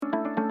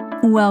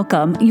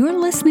Welcome. You're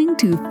listening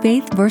to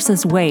Faith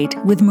versus Weight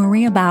with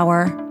Maria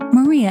Bauer.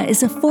 Maria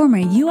is a former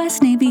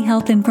U.S. Navy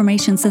Health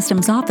Information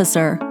Systems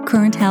officer,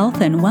 current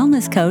health and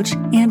wellness coach,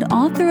 and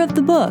author of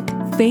the book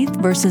Faith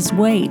versus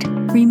Weight,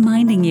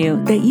 reminding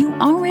you that you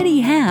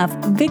already have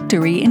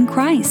victory in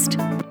Christ.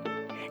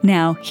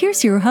 Now,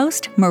 here's your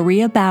host,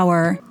 Maria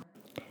Bauer.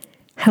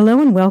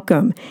 Hello and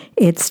welcome.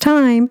 It's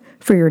time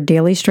for your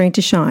Daily Strength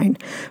to Shine.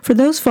 For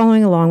those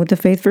following along with the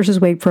Faith versus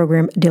Weight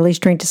program Daily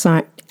Strength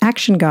to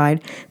Action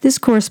Guide, this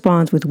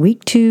corresponds with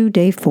Week 2,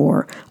 Day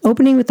 4,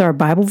 opening with our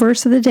Bible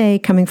verse of the day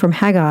coming from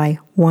Haggai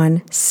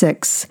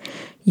 1:6.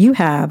 You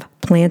have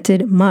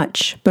planted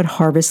much, but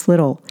harvest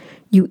little.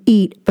 You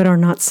eat, but are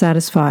not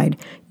satisfied.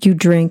 You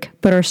drink,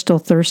 but are still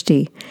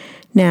thirsty.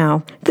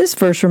 Now, this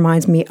verse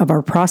reminds me of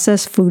our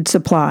processed food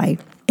supply.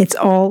 It's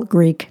all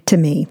Greek to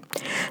me.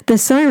 The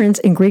sirens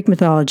in Greek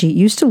mythology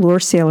used to lure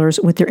sailors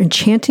with their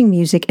enchanting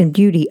music and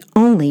beauty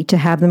only to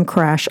have them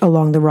crash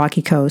along the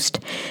rocky coast.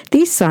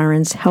 These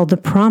sirens held the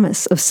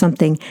promise of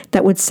something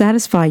that would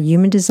satisfy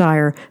human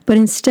desire, but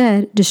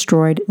instead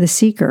destroyed the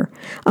seeker.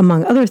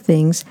 Among other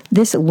things,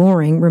 this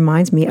luring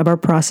reminds me of our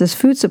processed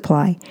food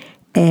supply.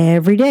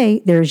 Every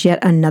day, there is yet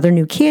another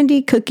new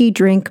candy, cookie,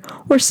 drink,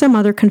 or some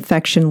other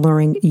confection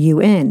luring you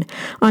in.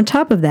 On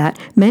top of that,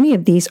 many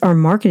of these are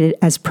marketed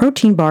as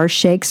protein bars,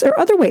 shakes, or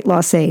other weight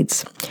loss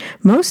aids.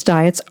 Most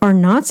diets are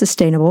not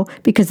sustainable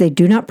because they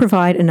do not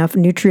provide enough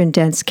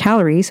nutrient-dense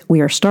calories,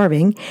 we are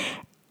starving,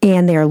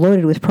 and they are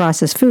loaded with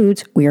processed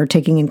foods, we are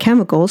taking in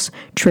chemicals,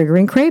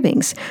 triggering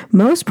cravings.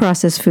 Most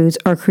processed foods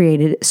are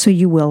created so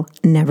you will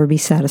never be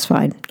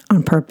satisfied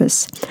on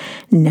purpose.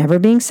 Never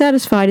being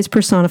satisfied is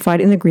personified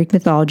in the Greek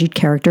mythology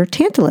character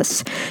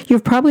Tantalus.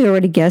 You've probably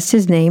already guessed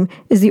his name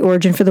is the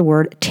origin for the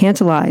word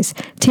tantalize.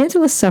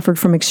 Tantalus suffered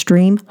from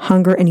extreme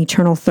hunger and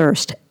eternal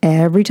thirst.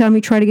 Every time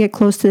he tried to get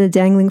close to the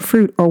dangling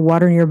fruit or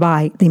water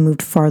nearby, they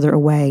moved farther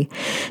away.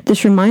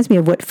 This reminds me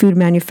of what food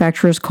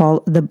manufacturers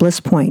call the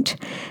bliss point.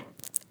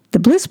 The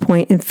bliss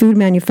point in food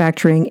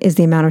manufacturing is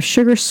the amount of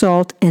sugar,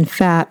 salt, and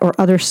fat or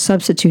other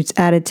substitutes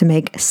added to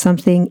make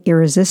something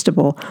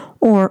irresistible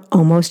or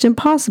almost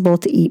impossible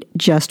to eat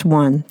just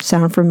one.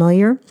 Sound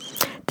familiar?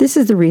 This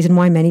is the reason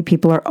why many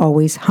people are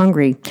always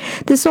hungry.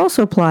 This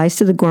also applies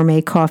to the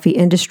gourmet coffee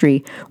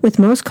industry, with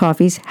most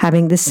coffees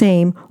having the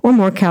same or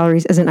more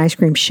calories as an ice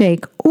cream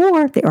shake,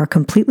 or they are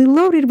completely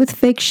loaded with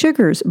fake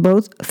sugars,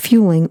 both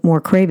fueling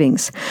more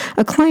cravings.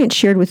 A client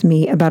shared with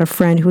me about a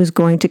friend who was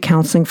going to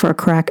counseling for a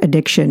crack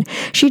addiction.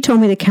 She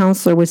told me the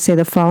counselor would say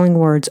the following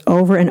words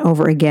over and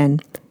over again.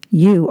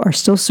 You are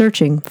still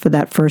searching for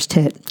that first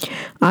hit.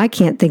 I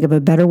can't think of a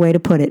better way to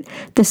put it.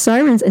 The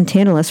sirens and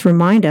Tantalus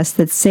remind us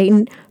that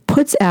Satan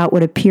puts out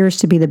what appears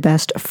to be the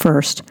best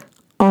first,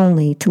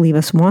 only to leave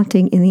us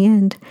wanting in the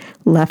end,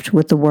 left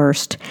with the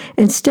worst.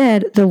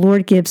 Instead, the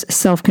Lord gives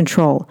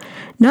self-control,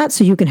 not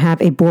so you can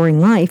have a boring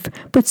life,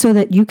 but so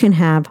that you can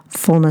have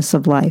fullness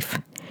of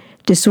life.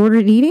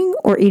 Disordered eating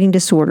or eating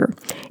disorder?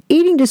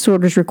 Eating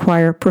disorders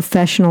require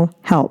professional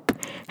help.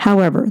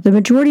 However, the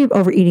majority of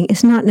overeating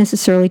is not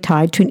necessarily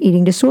tied to an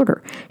eating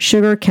disorder.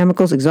 Sugar,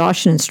 chemicals,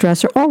 exhaustion, and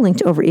stress are all linked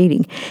to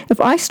overeating. If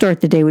I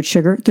start the day with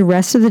sugar, the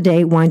rest of the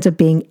day winds up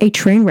being a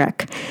train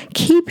wreck.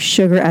 Keep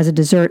sugar as a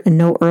dessert and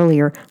no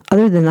earlier,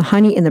 other than the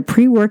honey in the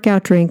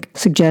pre-workout drink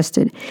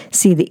suggested.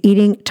 See the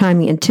eating,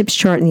 timing, and tips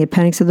chart in the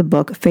appendix of the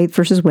book, Faith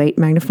versus Weight,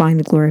 Magnifying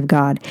the Glory of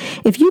God.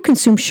 If you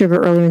consume sugar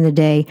earlier in the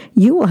day,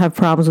 you will have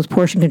problems with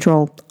portion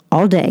control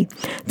all day.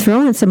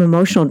 Throw in some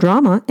emotional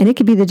drama, and it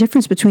could be the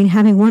difference between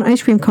having one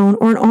ice cream cone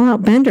or an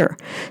all-out bender.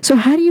 So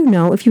how do you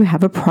know if you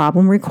have a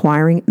problem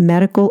requiring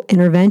medical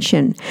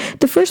intervention?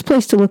 The first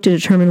place to look to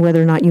determine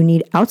whether or not you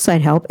need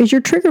outside help is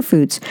your trigger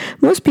foods.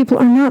 Most people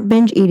are not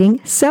binge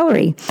eating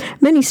celery.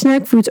 Many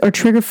snack foods are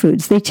trigger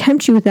foods. They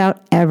tempt you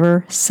without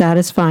ever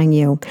satisfying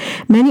you.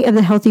 Many of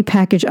the healthy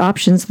package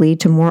options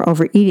lead to more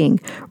overeating.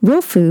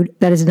 Real food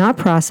that is not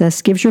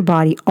processed gives your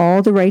body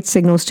all the right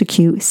signals to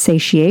cue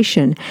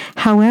satiation.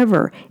 However,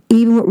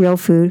 even with real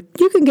food,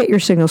 you can get your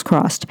signals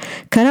crossed.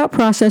 Cut out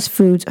processed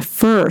foods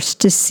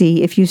first to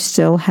see if you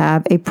still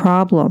have a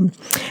problem.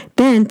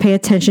 Then pay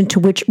attention to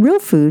which real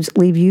foods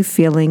leave you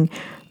feeling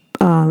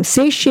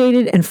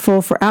satiated and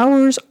full for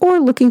hours or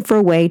looking for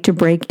a way to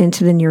break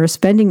into the nearest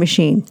vending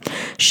machine.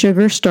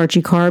 Sugar,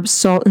 starchy carbs,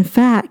 salt, and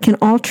fat can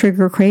all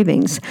trigger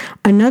cravings.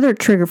 Another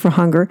trigger for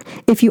hunger,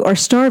 if you are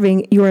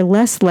starving, you are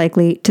less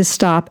likely to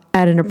stop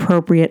at an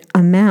appropriate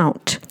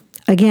amount.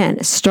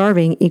 Again,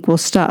 starving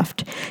equals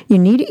stuffed. You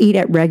need to eat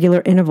at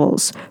regular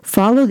intervals.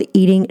 Follow the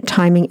eating,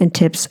 timing, and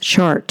tips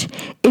chart.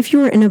 If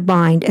you are in a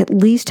bind, at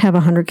least have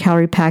a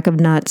 100-calorie pack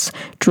of nuts,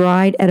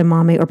 dried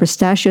edamame or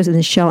pistachios in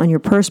the shell in your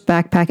purse,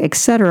 backpack,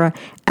 etc.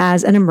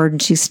 as an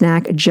emergency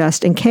snack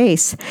just in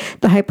case.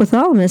 The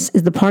hypothalamus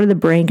is the part of the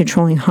brain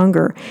controlling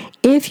hunger.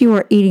 If you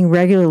are eating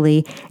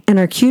regularly and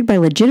are cued by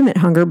legitimate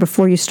hunger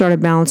before you start a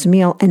balanced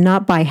meal and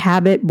not by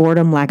habit,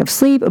 boredom, lack of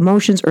sleep,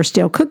 emotions, or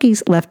stale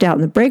cookies left out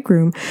in the break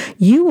room,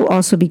 you will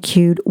also be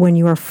cued when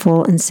you are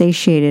full and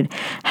satiated.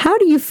 How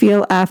do you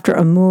feel after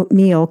a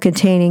meal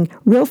containing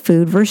real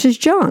food versus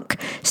junk?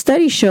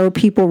 Studies show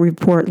people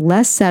report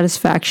less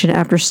satisfaction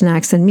after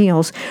snacks than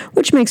meals,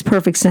 which makes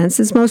perfect sense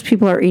since most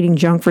people are eating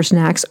junk for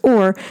snacks,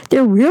 or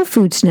their real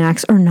food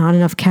snacks are not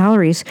enough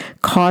calories,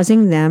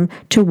 causing them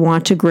to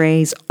want to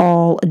graze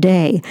all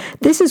day.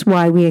 This is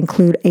why we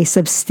include a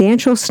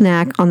substantial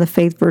snack on the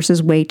Faith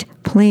versus Weight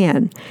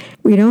plan.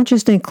 We don't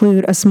just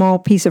include a small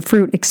piece of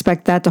fruit,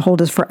 expect that to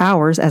hold us for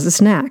hours as a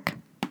snack.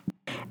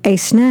 A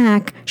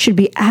snack should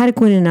be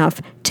adequate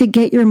enough to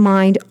get your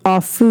mind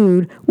off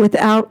food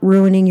without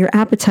ruining your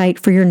appetite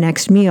for your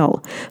next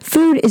meal.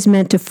 Food is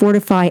meant to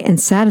fortify and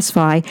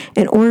satisfy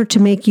in order to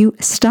make you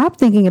stop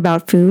thinking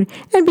about food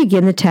and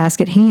begin the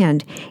task at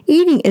hand.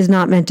 Eating is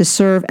not meant to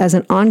serve as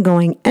an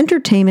ongoing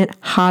entertainment,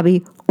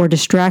 hobby, or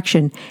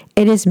distraction.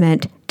 It is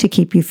meant to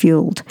keep you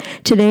fueled.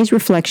 Today's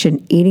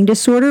reflection, eating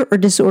disorder or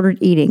disordered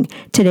eating.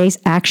 Today's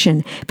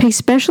action, pay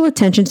special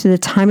attention to the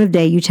time of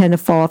day you tend to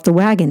fall off the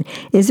wagon.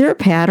 Is there a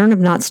pattern of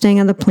not staying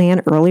on the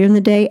plan earlier in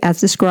the day as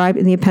described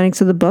in the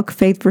appendix of the book,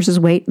 Faith versus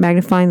Weight,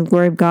 Magnifying the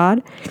Glory of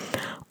God?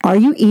 Are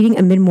you eating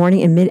a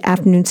mid-morning and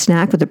mid-afternoon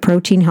snack with a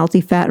protein,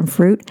 healthy fat, and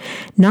fruit?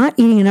 Not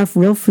eating enough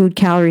real food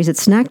calories at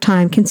snack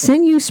time can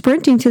send you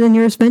sprinting to the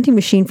nearest vending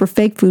machine for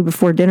fake food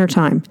before dinner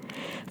time.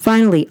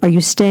 Finally, are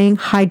you staying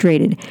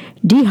hydrated?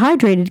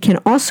 Dehydrated can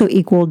also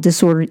equal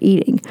disordered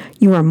eating.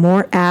 You are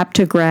more apt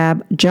to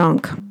grab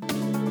junk.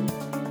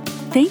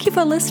 Thank you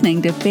for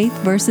listening to Faith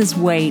versus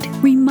Weight,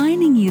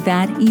 reminding you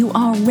that you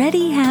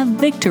already have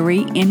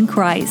victory in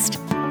Christ.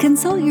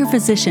 Consult your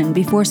physician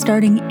before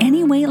starting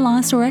any weight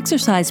loss or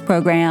exercise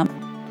program